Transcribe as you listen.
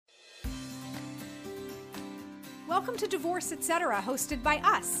Welcome to Divorce Etc., hosted by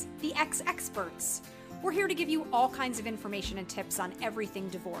us, the ex-experts. We're here to give you all kinds of information and tips on everything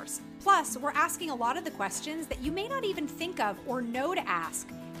divorce. Plus, we're asking a lot of the questions that you may not even think of or know to ask,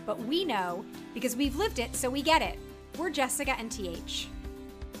 but we know because we've lived it, so we get it. We're Jessica and TH.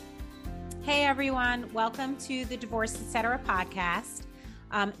 Hey everyone, welcome to the Divorce Etc. podcast.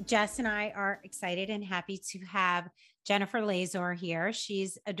 Jess and I are excited and happy to have Jennifer Lazor here.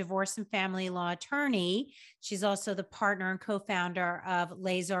 She's a divorce and family law attorney. She's also the partner and co-founder of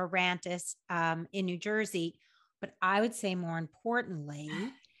Lazor Rantis in New Jersey. But I would say more importantly,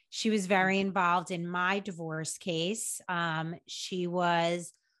 she was very involved in my divorce case. She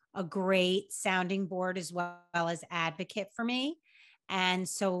was a great sounding board as well as advocate for me. And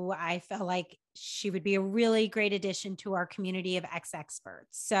so I felt like she would be a really great addition to our community of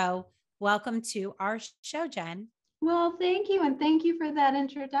ex-experts. So welcome to our show, Jen. Well, thank you. And thank you for that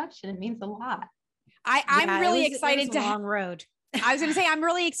introduction. It means a lot. I'm really excited it was a long road. I was going to say, I'm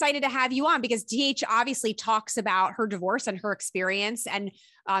really excited to have you on because TH obviously talks about her divorce and her experience and,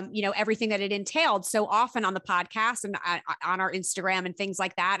 everything that it entailed so often on the podcast and on our Instagram and things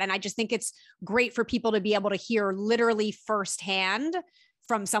like that. And I just think it's great for people to be able to hear literally firsthand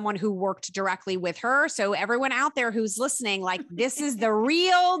from someone who worked directly with her. So everyone out there who's listening, like this is the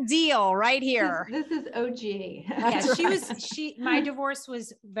real deal right here. This is OG. Yeah, my divorce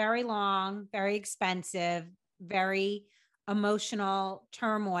was very long, very expensive, very emotional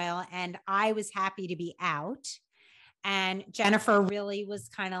turmoil. And I was happy to be out. And Jennifer really was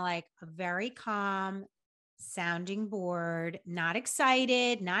kind of like a very calm sounding board, not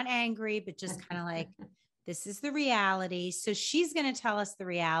excited, not angry, but just kind of like, this is the reality. So she's going to tell us the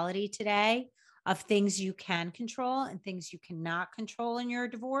reality today of things you can control and things you cannot control in your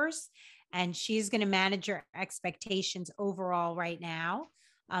divorce. And she's going to manage your expectations overall right now.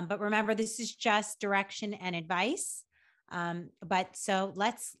 But remember, this is just direction and advice. But so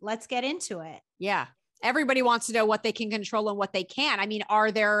let's get into it. Yeah. Everybody wants to know what they can control and what they can't. I mean,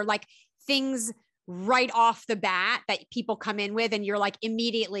 are there like things right off the bat that people come in with and you're like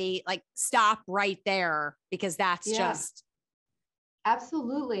immediately like stop right there because that's just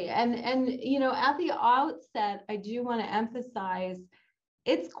absolutely. And at the outset, I do want to emphasize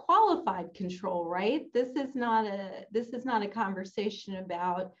it's qualified control, right? This is not a conversation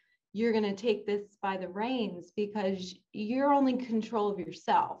about you're going to take this by the reins because you're only in control of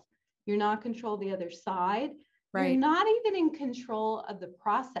yourself. You're not in control of the other side. Right. You're not even in control of the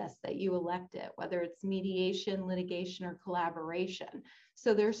process that you elected, whether it's mediation, litigation, or collaboration.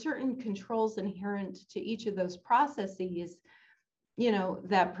 So there are certain controls inherent to each of those processes,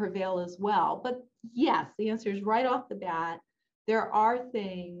 that prevail as well. But yes, the answer is right off the bat. There are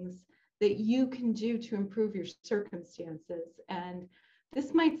things that you can do to improve your circumstances. And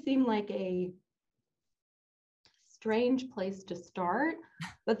this might seem like a strange place to start,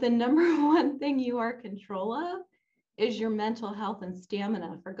 but the number one thing you are in control of is your mental health and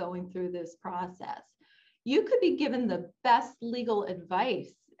stamina for going through this process. You could be given the best legal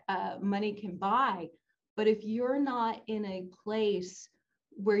advice money can buy, but if you're not in a place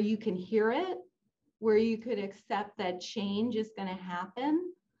where you can hear it, where you could accept that change is going to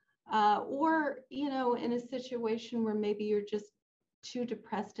happen, or in a situation where maybe you're just too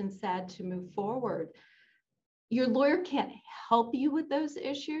depressed and sad to move forward, your lawyer can't help you with those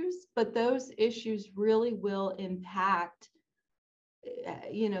issues, but those issues really will impact,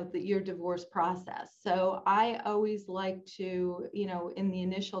 your divorce process. So I always like to, in the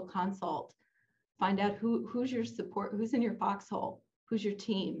initial consult, find out who's your support, who's in your foxhole, who's your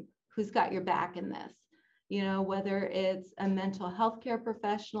team, who's got your back in this. Whether it's a mental health care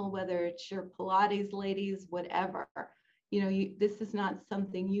professional, whether it's your Pilates ladies, whatever, this is not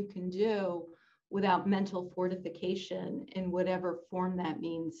something you can do without mental fortification in whatever form that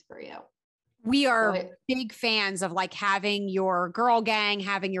means for you. We are big fans of like having your girl gang,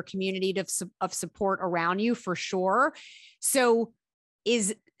 having your community of support around you for sure. So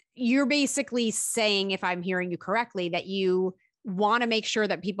you're basically saying, if I'm hearing you correctly, that you want to make sure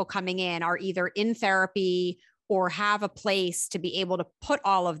that people coming in are either in therapy or have a place to be able to put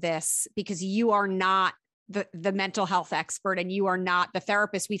all of this because you are not the mental health expert and you are not the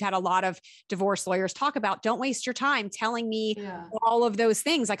therapist. We've had a lot of divorce lawyers talk about, don't waste your time telling me all of those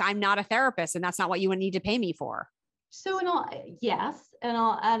things. Like I'm not a therapist and that's not what you would need to pay me for. So, and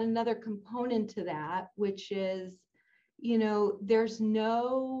I'll add another component to that, which is, there's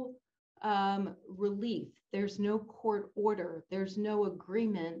no relief. There's no court order. There's no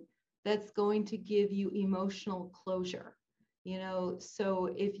agreement that's going to give you emotional closure.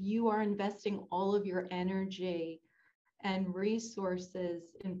 So if you are investing all of your energy and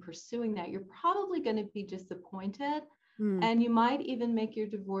resources in pursuing that, you're probably going to be disappointed. Mm. And you might even make your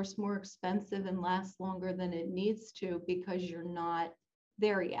divorce more expensive and last longer than it needs to because you're not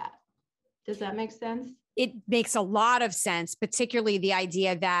there yet. Does that make sense? It makes a lot of sense, particularly the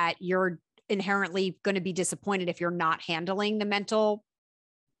idea that you're inherently going to be disappointed if you're not handling the mental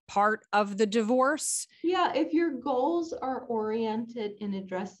part of the divorce. Yeah, if your goals are oriented in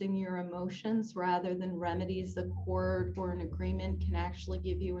addressing your emotions rather than remedies a court or an agreement can actually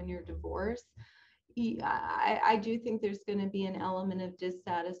give you in your divorce, I do think there's going to be an element of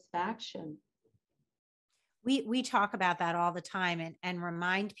dissatisfaction. We talk about that all the time and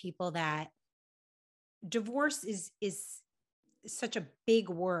remind people that divorce is such a big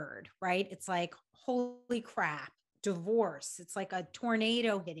word, right? It's like, holy crap, divorce. It's like a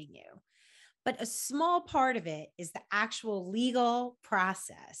tornado hitting you. But a small part of it is the actual legal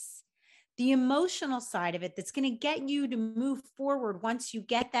process, the emotional side of it that's going to get you to move forward once you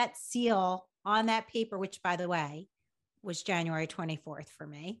get that seal on that paper, which, by the way, was January 24th for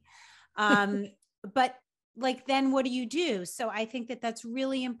me. But like, then what do you do? So I think that that's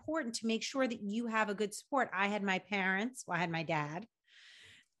really important to make sure that you have a good support. I had my parents, well, I had my dad,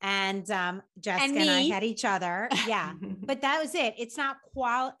 and Jessica and I had each other. Yeah. But that was it. It's not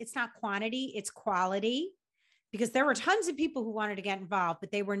quantity, it's quality, because there were tons of people who wanted to get involved,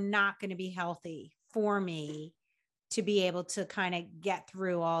 but they were not going to be healthy for me to be able to kind of get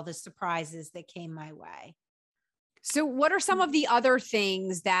through all the surprises that came my way. So what are some of the other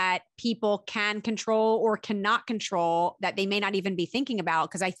things that people can control or cannot control that they may not even be thinking about?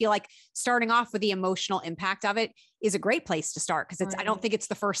 Because I feel like starting off with the emotional impact of it is a great place to start, because it's, I don't think it's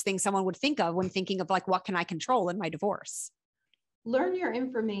the first thing someone would think of when thinking of like, what can I control in my divorce? Learn your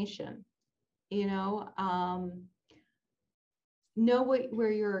information, know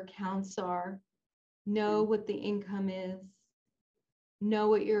where your accounts are, know what the income is, know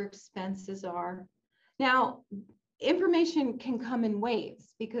what your expenses are. Now, information can come in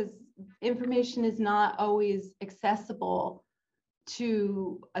waves because information is not always accessible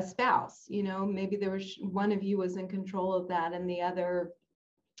to a spouse. Maybe there was one of you was in control of that and the other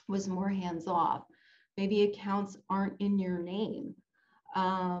was more hands off. Maybe accounts aren't in your name.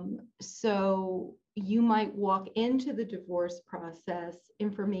 So you might walk into the divorce process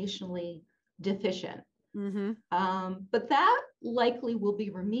informationally deficient. Mm-hmm. But that likely will be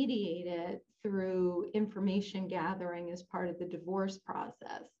remediated through information gathering as part of the divorce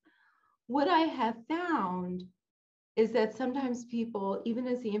process. What I have found is that sometimes people, even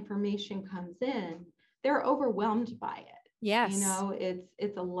as the information comes in, they're overwhelmed by it. Yes.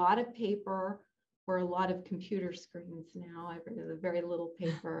 It's a lot of paper or a lot of computer screens now. I read a very little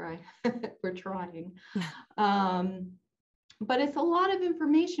paper. We're trying. But it's a lot of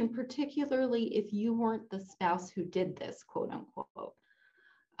information, particularly if you weren't the spouse who did this, quote unquote.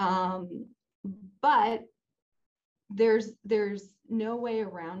 But there's no way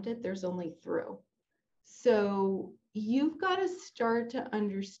around it. There's only through. So you've got to start to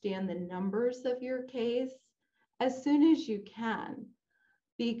understand the numbers of your case as soon as you can,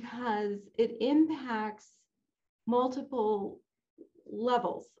 because it impacts multiple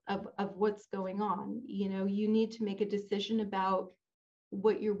levels of what's going on. You need to make a decision about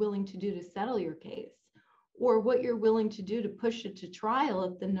what you're willing to do to settle your case, or what you're willing to do to push it to trial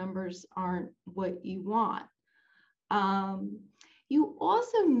if the numbers aren't what you want. You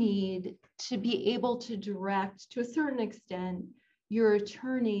also need to be able to direct, to a certain extent, your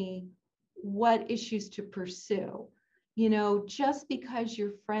attorney what issues to pursue. Just because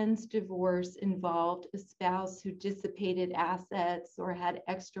your friend's divorce involved a spouse who dissipated assets or had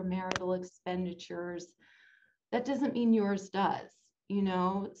extramarital expenditures, that doesn't mean yours does,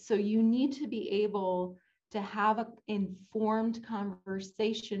 So you need to be able to have an informed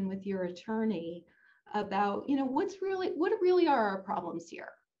conversation with your attorney about, what really are our problems here?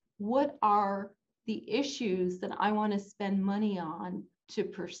 What are the issues that I want to spend money on to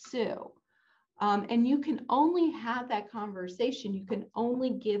pursue? And you can only have that conversation, you can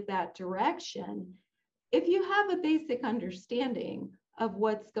only give that direction if you have a basic understanding of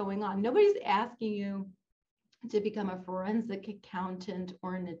what's going on. Nobody's asking you to become a forensic accountant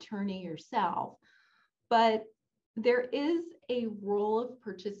or an attorney yourself, but there is a role of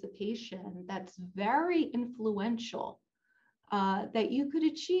participation that's very influential that you could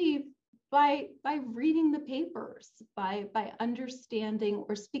achieve by reading the papers, by understanding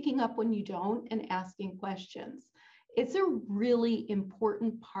or speaking up when you don't and asking questions. It's a really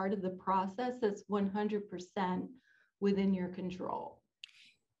important part of the process that's 100% within your control.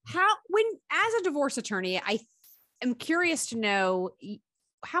 As a divorce attorney, I am curious to know,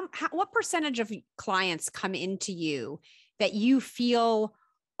 what percentage of clients come into you that you feel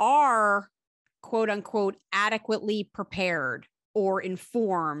are quote unquote adequately prepared or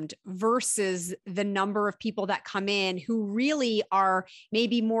informed versus the number of people that come in who really are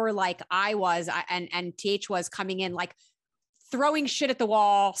maybe more like I was and TH was coming in, like throwing shit at the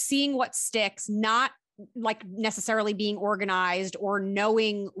wall, seeing what sticks, not like necessarily being organized or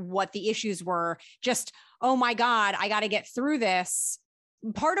knowing what the issues were, just, oh my God, I got to get through this.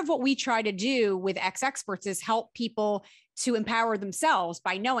 Part of what we try to do with X Experts is help people to empower themselves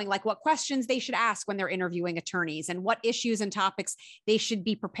by knowing like what questions they should ask when they're interviewing attorneys and what issues and topics they should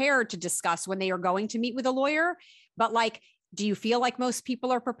be prepared to discuss when they are going to meet with a lawyer. But like, do you feel like most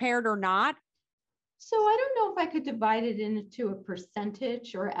people are prepared or not? So I don't know if I could divide it into a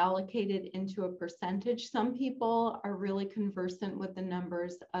percentage or allocate it into a percentage. Some people are really conversant with the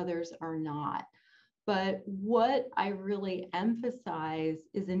numbers, others are not. But what I really emphasize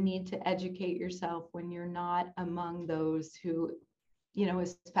is a need to educate yourself when you're not among those who,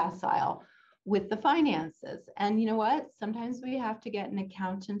 is facile with the finances. And you know what? Sometimes we have to get an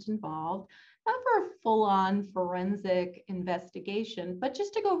accountant involved, not for a full-on forensic investigation, but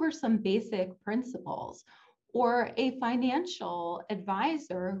just to go over some basic principles, or a financial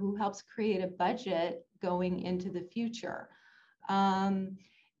advisor who helps create a budget going into the future.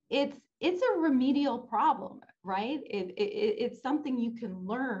 It's a remedial problem, right? It's something you can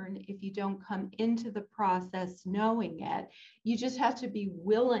learn if you don't come into the process knowing it. You just have to be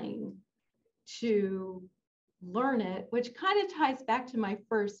willing to learn it, which kind of ties back to my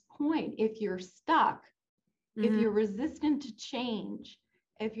first point. If you're stuck, if you're resistant to change,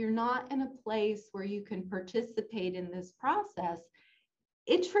 if you're not in a place where you can participate in this process,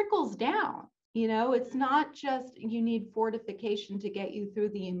 it trickles down. It's not just you need fortification to get you through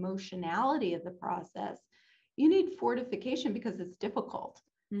the emotionality of the process. You need fortification because it's difficult.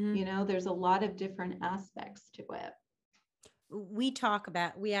 There's a lot of different aspects to it. We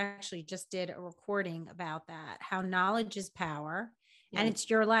actually just did a recording about that, how knowledge is power and it's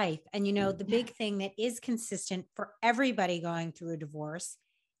your life. And, the big thing that is consistent for everybody going through a divorce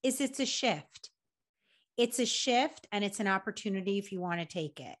is it's a shift. It's a shift and it's an opportunity if you want to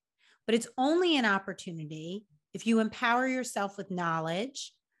take it. But it's only an opportunity if you empower yourself with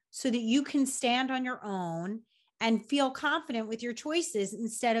knowledge so that you can stand on your own and feel confident with your choices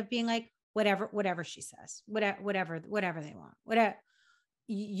instead of being like, whatever she says, whatever they want,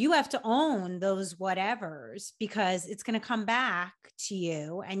 you have to own those whatevers because it's going to come back to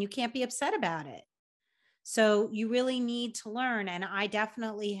you and you can't be upset about it. So you really need to learn. And I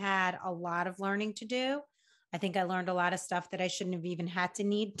definitely had a lot of learning to do. I think I learned a lot of stuff that I shouldn't have even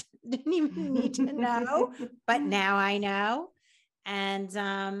didn't even need to know, but now I know.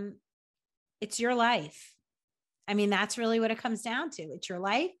 And it's your life. I mean, that's really what it comes down to. It's your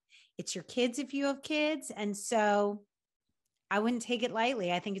life. It's your kids if you have kids. And so I wouldn't take it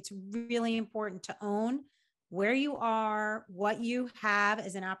lightly. I think it's really important to own where you are, what you have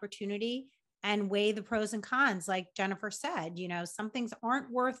as an opportunity, and weigh the pros and cons. Like Jennifer said, some things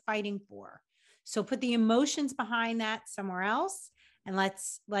aren't worth fighting for. So put the emotions behind that somewhere else and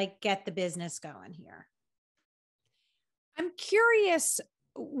let's get the business going here. I'm curious,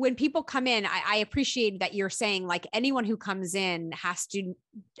 when people come in, I appreciate that you're saying like anyone who comes in has to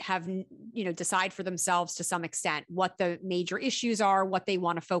have, decide for themselves to some extent what the major issues are, what they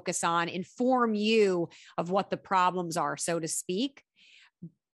want to focus on, inform you of what the problems are, so to speak.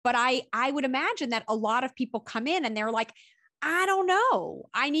 But I would imagine that a lot of people come in and they're like, I don't know.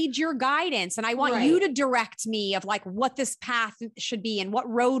 I need your guidance. And I want you to direct me of like what this path should be and what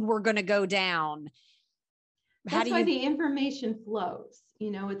road we're going to go down. That's why the information flows.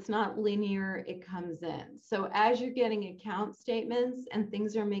 It's not linear, it comes in. So as you're getting account statements and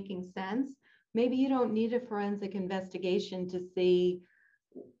things are making sense, maybe you don't need a forensic investigation to see,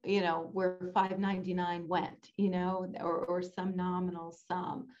 where $599 went, or some nominal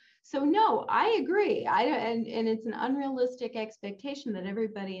sum. So no, I agree. And it's an unrealistic expectation that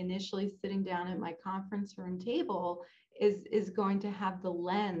everybody initially sitting down at my conference room table is going to have the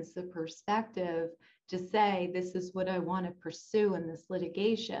lens, the perspective to say, this is what I want to pursue in this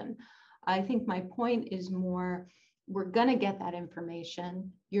litigation. I think my point is more, we're going to get that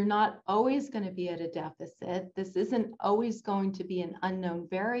information. You're not always going to be at a deficit. This isn't always going to be an unknown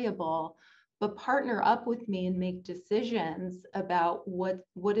variable, but partner up with me and make decisions about what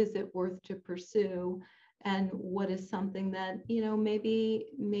is it worth to pursue and what is something that,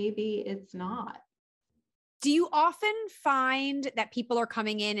 maybe it's not. Do you often find that people are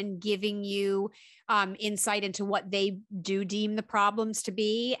coming in and giving you insight into what they do deem the problems to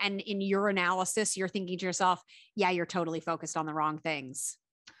be? And in your analysis, you're thinking to yourself, yeah, you're totally focused on the wrong things.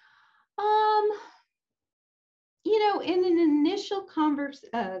 Um, in an initial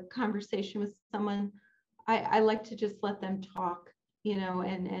conversation with someone, I like to just let them talk,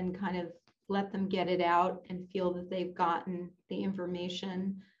 and kind of let them get it out and feel that they've gotten the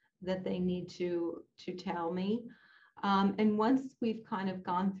information that they need to tell me. And once we've kind of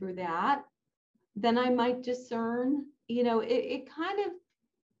gone through that, then I might discern, it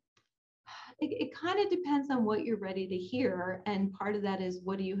kind of depends on what you're ready to hear. And part of that is,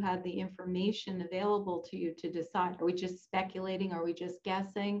 what do you have the information available to you to decide? Are we just speculating? Are we just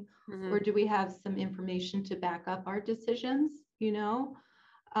guessing? Mm-hmm. Or do we have some information to back up our decisions?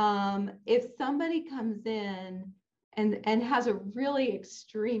 If somebody comes in and has a really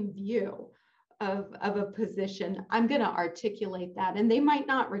extreme view of a position, I'm going to articulate that, and they might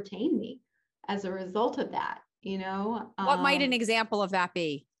not retain me as a result of that. What might an example of that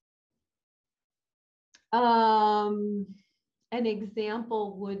be? An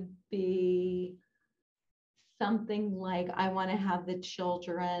example would be something like, I want to have the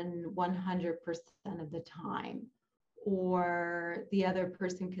children 100% of the time, or the other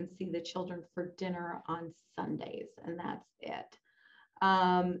person can see the children for dinner on Sundays, and that's it.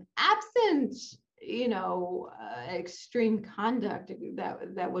 Absent, extreme conduct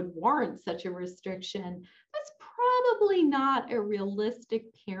that would warrant such a restriction, that's probably not a realistic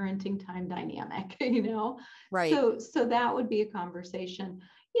parenting time dynamic, Right. So that would be a conversation,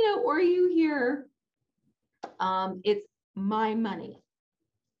 or you hear, it's my money,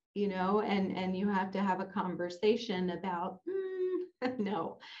 and you have to have a conversation about,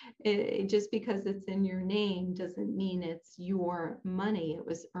 no, just because it's in your name doesn't mean it's your money. It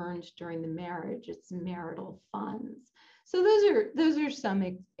was earned during the marriage. It's marital funds. So those are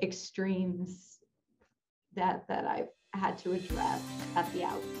some extremes that I've had to address at the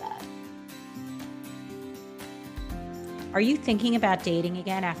outset. Are you thinking about dating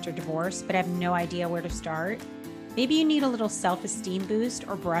again after divorce, but have no idea where to start? Maybe you need a little self-esteem boost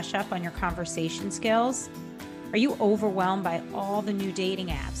or brush up on your conversation skills. Are you overwhelmed by all the new dating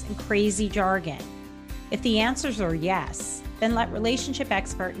apps and crazy jargon? If the answers are yes, then let relationship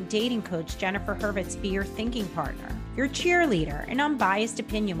expert and dating coach Jennifer Hurwitz be your thinking partner, your cheerleader, and unbiased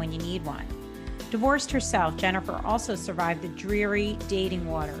opinion when you need one. Divorced herself, Jennifer also survived the dreary dating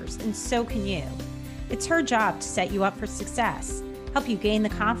waters, and so can you. It's her job to set you up for success, help you gain the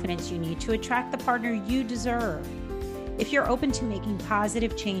confidence you need to attract the partner you deserve. If you're open to making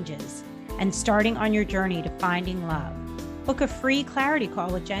positive changes and starting on your journey to finding love, book a free clarity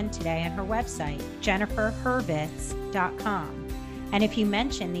call with Jen today on her website, jenniferhurwitz.com. And if you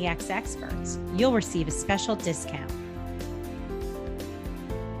mention the X Experts, you'll receive a special discount.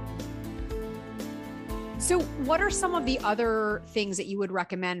 So what are some of the other things that you would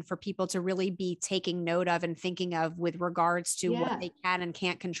recommend for people to really be taking note of and thinking of with regards to what they can and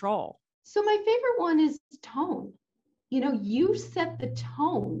can't control? So my favorite one is tone. You set the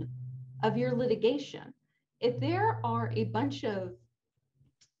tone of your litigation. If there are a bunch of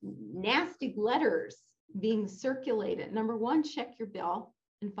nasty letters being circulated, number one, check your bill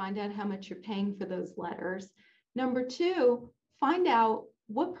and find out how much you're paying for those letters. Number two, find out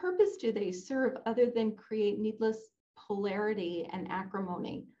what purpose do they serve other than create needless polarity and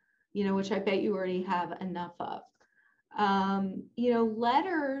acrimony, which I bet you already have enough of.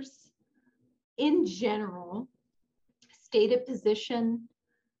 Letters in general state a position,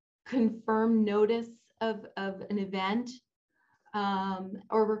 confirm notice of an event,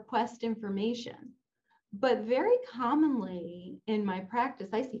 or request information. But very commonly in my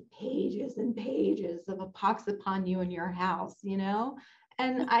practice, I see pages and pages of a pox upon you in your house,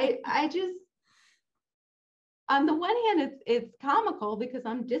 and I just, on the one hand, it's comical because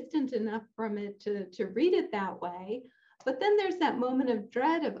I'm distant enough from it to read it that way. But then there's that moment of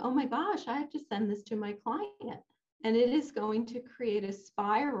dread of, oh my gosh, I have to send this to my client. And it is going to create a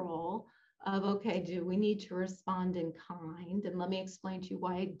spiral of, okay, do we need to respond in kind? And let me explain to you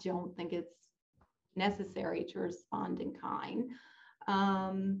why I don't think it's necessary to respond in kind.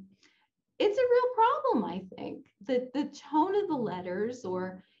 It's a real problem, I think. The tone of the letters,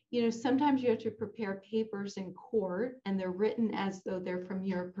 or, sometimes you have to prepare papers in court and they're written as though they're from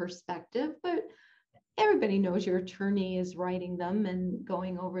your perspective, but everybody knows your attorney is writing them and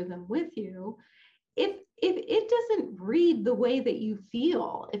going over them with you. If it doesn't read the way that you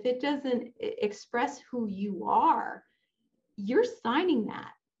feel, if it doesn't express who you are, you're signing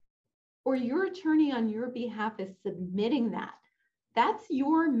that, or your attorney on your behalf is submitting that. That's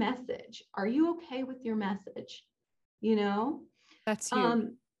your message. Are you okay with your message? That's huge.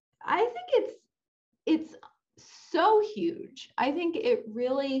 I think it's so huge. I think it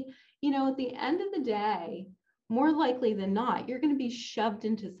really, at the end of the day, more likely than not, you're going to be shoved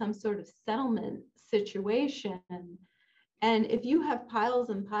into some sort of settlement situation. And if you have piles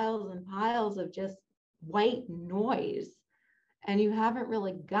and piles and piles of just white noise and you haven't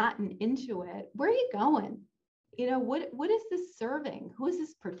really gotten into it, where are you going? You know, what is this serving? Who is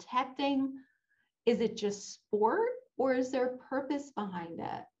this protecting? Is it just sport, or is there purpose behind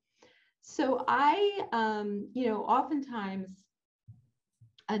it? So I, oftentimes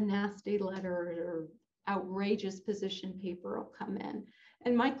a nasty letter or outrageous position paper will come in,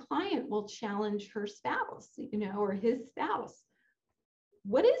 and my client will challenge her spouse, or his spouse.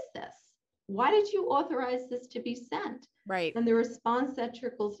 What is this? Why did you authorize this to be sent? Right. And the response that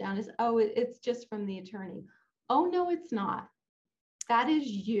trickles down is, oh, it's just from the attorney. Oh, no, it's not. That is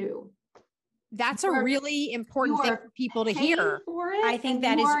you. That's a really important thing for people to hear. I think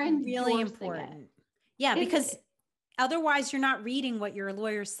that is really important. Yeah, because otherwise you're not reading what your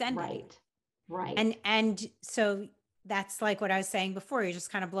lawyer's sending. Right. And so that's like what I was saying before. You're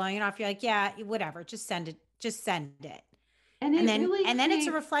just kind of blowing it off. You're like, yeah, whatever, just send it. And then it's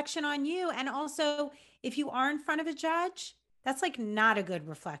a reflection on you. And also, if you are in front of a judge, that's like not a good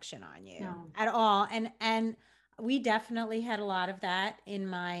reflection on you at all. And we definitely had a lot of that in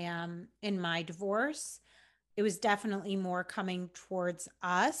my divorce. It was definitely more coming towards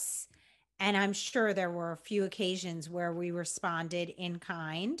us. And I'm sure there were a few occasions where we responded in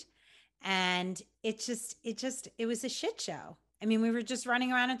kind. And it was a shit show. I mean, we were just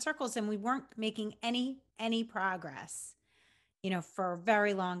running around in circles and we weren't making any progress, for a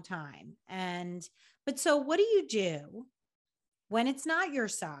very long time. But so what do you do when it's not your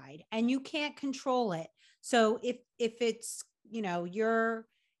side and you can't control it? So if it's, you're,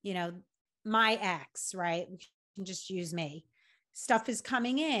 my ex, right? We can just use me. Stuff is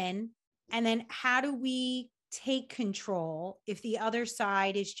coming in. And then how do we take control if the other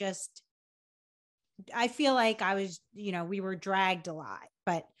side is just, I feel like we were dragged a lot,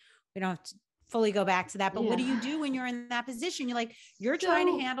 but we don't have to fully go back to that. But what do you do when you're in that position? You're trying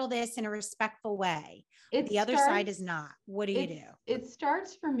to handle this in a respectful way. The other side is not. What do you do? It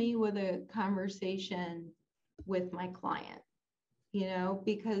starts for me with a conversation with my client,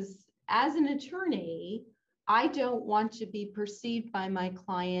 because as an attorney, I don't want to be perceived by my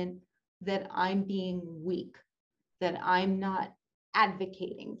client that I'm being weak, that I'm not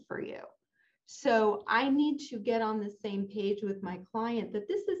advocating for you. So I need to get on the same page with my client that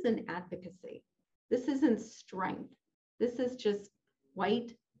this isn't advocacy. This isn't strength. This is just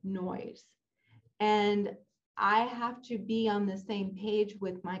white noise. And I have to be on the same page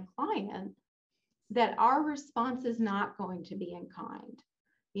with my client that our response is not going to be in kind,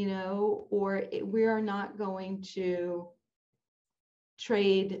 we are not going to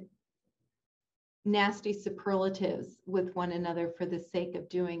trade nasty superlatives with one another for the sake of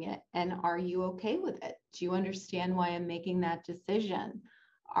doing it. And are you okay with it? Do you understand why I'm making that decision?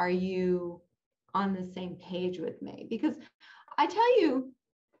 Are you on the same page with me? Because I tell you,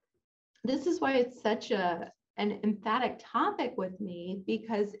 this is why it's such an emphatic topic with me,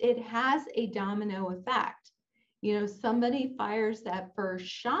 because it has a domino effect. Somebody fires that first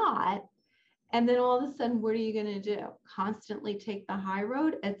shot, and then all of a sudden, what are you going to do? Constantly take the high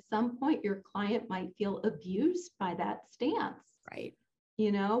road? At some point, your client might feel abused by that stance. Right.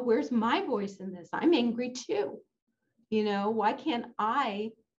 Where's my voice in this? I'm angry too. Why can't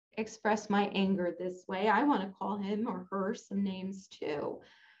I express my anger this way? I want to call him or her some names too.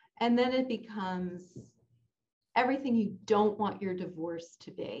 And then it becomes everything you don't want your divorce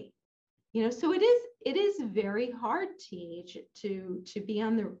to be. So it is very hard, Teej, to be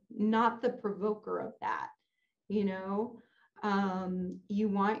not the provoker of that. You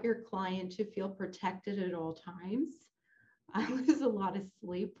want your client to feel protected at all times. I lose a lot of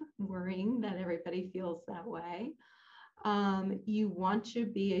sleep worrying that everybody feels that way. You want to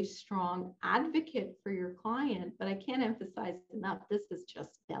be a strong advocate for your client, but I can't emphasize enough, this is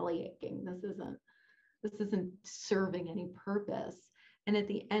just belly aching. This isn't serving any purpose. And at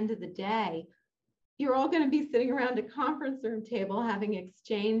the end of the day, you're all going to be sitting around a conference room table having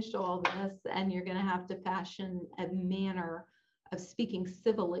exchanged all this, and you're going to have to fashion a manner of speaking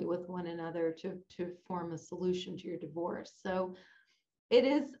civilly with one another to form a solution to your divorce. So it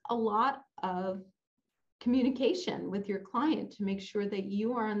is a lot of communication with your client to make sure that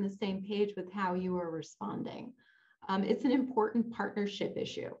you are on the same page with how you are responding. It's an important partnership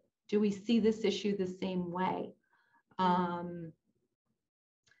issue. Do we see this issue the same way?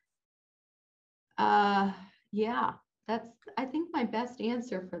 Yeah, that's, I think, my best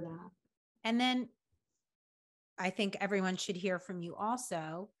answer for that. And then I think everyone should hear from you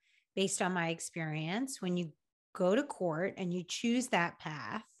also, based on my experience. When you go to court and you choose that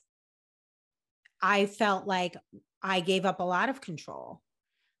path, I felt like I gave up a lot of control.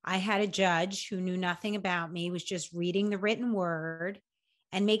 I had a judge who knew nothing about me, was just reading the written word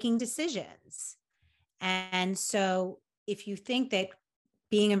and making decisions. And so if you think that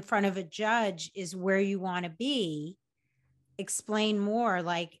being in front of a judge is where you want to be, explain more.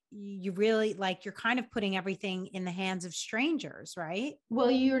 Like you really, like you're kind of putting everything in the hands of strangers, right? Well,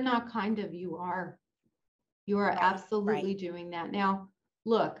 you're not kind of, you are. You are absolutely right. doing that. Now,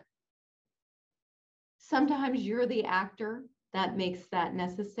 look, sometimes you're the actor that makes that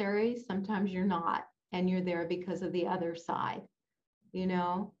necessary. Sometimes you're not, and you're there because of the other side, you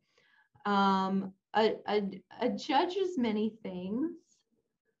know? A judge is many things,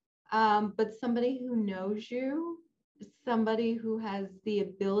 but somebody who knows you, somebody who has the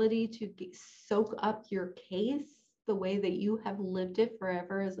ability to soak up your case the way that you have lived it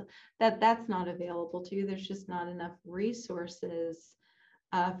forever, is that's not available to you. There's just not enough resources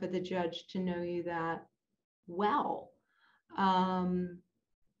for the judge to know you that well.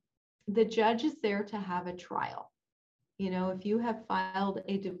 The judge is there to have a trial. You know, if you have filed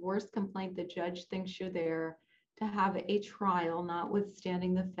a divorce complaint, the judge thinks you're there to have a trial,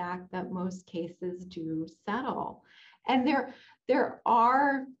 notwithstanding the fact that most cases do settle. And there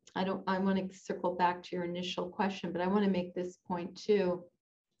are, I want to circle back to your initial question, but I want to make this point too.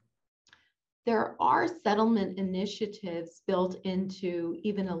 There are settlement initiatives built into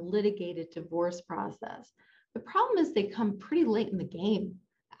even a litigated divorce process. The problem is they come pretty late in the game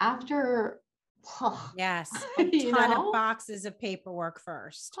after, yes, a ton of boxes of paperwork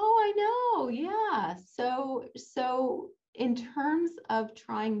first. Oh, I know. Yeah. So in terms of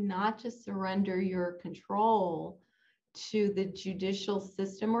trying not to surrender your control to the judicial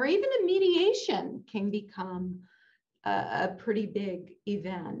system, or even a mediation can become a pretty big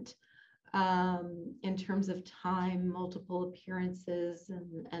event. In terms of time, multiple appearances,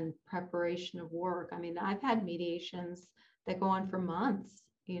 and preparation of work. I mean, I've had mediations that go on for months,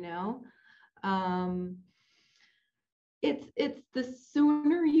 you know. It's the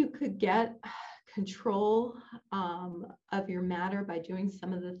sooner you could get control of your matter by doing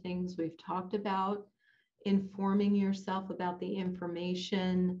some of the things we've talked about, informing yourself about the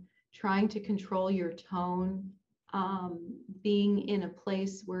information, trying to control your tone, being in a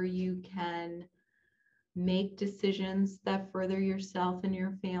place where you can make decisions that further yourself and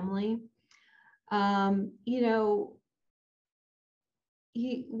your family. You know,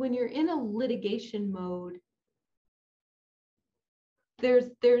 when you're in a litigation mode, there's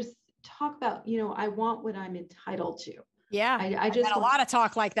talk about, you know, I want what I'm entitled to. Yeah, I just had a lot of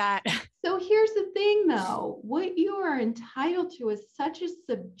talk like that. So here's the thing, though. What you are entitled to is such a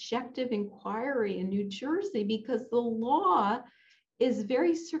subjective inquiry in New Jersey, because the law is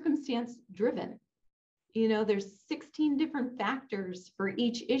very circumstance driven. You know, there's 16 different factors for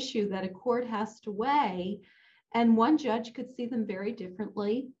each issue that a court has to weigh, and one judge could see them very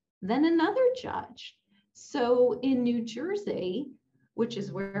differently than another judge. So in New Jersey, which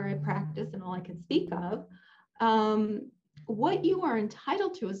is where I practice and all I can speak of, what you are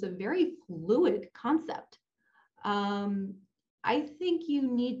entitled to is a very fluid concept. I think you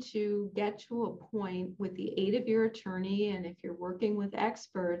need to get to a point with the aid of your attorney, and if you're working with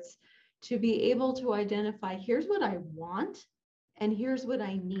experts, to be able to identify, here's what I want and here's what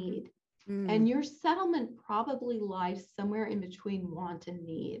I need. And your settlement probably lies somewhere in between want and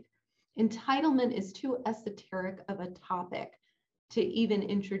need. Entitlement is too esoteric of a topic to even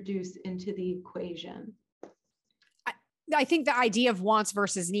introduce into the equation. I think the idea of wants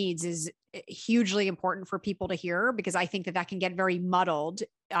versus needs is hugely important for people to hear, because I think that can get very muddled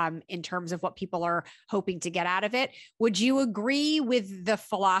in terms of what people are hoping to get out of it. Would you agree with the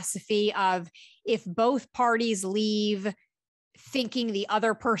philosophy of, if both parties leave thinking the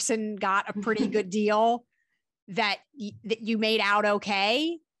other person got a pretty good deal, that you made out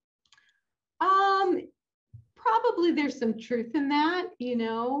okay? Probably there's some truth in that. You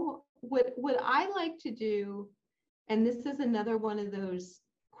know, what I like to do, and this is another one of those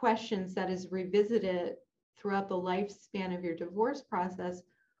questions that is revisited throughout the lifespan of your divorce process.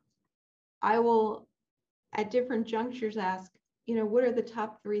 I will, at different junctures, ask, you know, what are the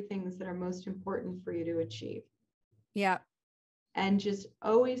top 3 things that are most important for you to achieve? Yeah. And just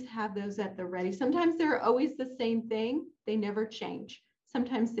always have those at the ready. Sometimes they're always the same thing. They never change.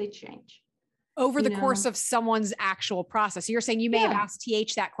 Sometimes they change. Over the course of someone's actual process. So you're saying you may have asked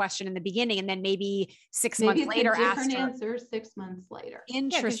TH that question in the beginning, and then maybe 6 months later asked different answer 6 months later.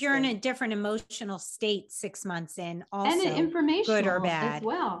 Interesting. Yeah, because you're in a different emotional state 6 months in, also, and an informational good or bad as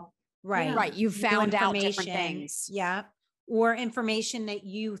well. Right. Yeah. Right. You found out different things. Yeah. Or information that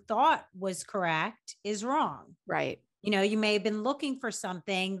you thought was correct is wrong. Right. You know, you may have been looking for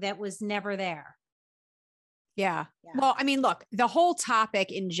something that was never there. Yeah. Well, I mean, look, the whole topic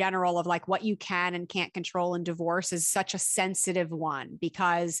in general of like what you can and can't control in divorce is such a sensitive one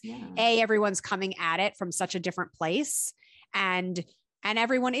because everyone's coming at it from such a different place and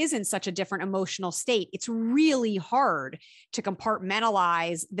everyone is in such a different emotional state. It's really hard to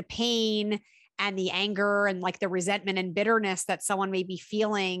compartmentalize the pain and the anger and like the resentment and bitterness that someone may be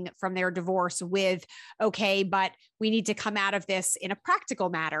feeling from their divorce with, okay, but we need to come out of this in a practical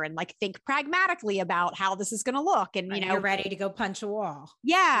matter and like think pragmatically about how this is going to look. And, you know, you're ready to go punch a wall.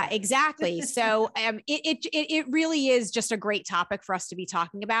 Yeah, exactly. So it really is just a great topic for us to be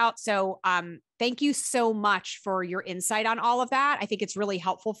talking about. So thank you so much for your insight on all of that. I think it's really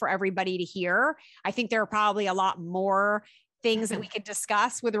helpful for everybody to hear. I think there are probably a lot more things that we could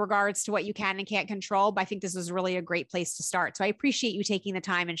discuss with regards to what you can and can't control. But I think this is really a great place to start. So I appreciate you taking the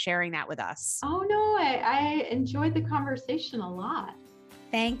time and sharing that with us. Oh, no, I enjoyed the conversation a lot.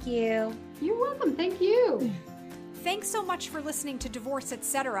 Thank you. You're welcome. Thank you. Thanks so much for listening to Divorce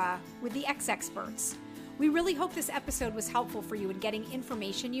Etc. with the Ex-Experts. We really hope this episode was helpful for you in getting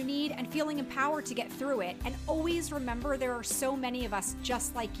information you need and feeling empowered to get through it. And always remember, there are so many of us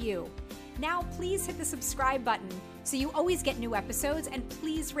just like you. Now, please hit the subscribe button so you always get new episodes, and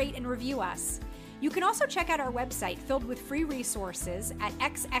please rate and review us. You can also check out our website filled with free resources at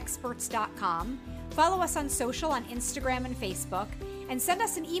exexperts.com. Follow us on social on Instagram and Facebook, and send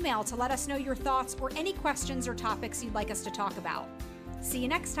us an email to let us know your thoughts or any questions or topics you'd like us to talk about. See you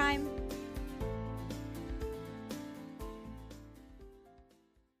next time.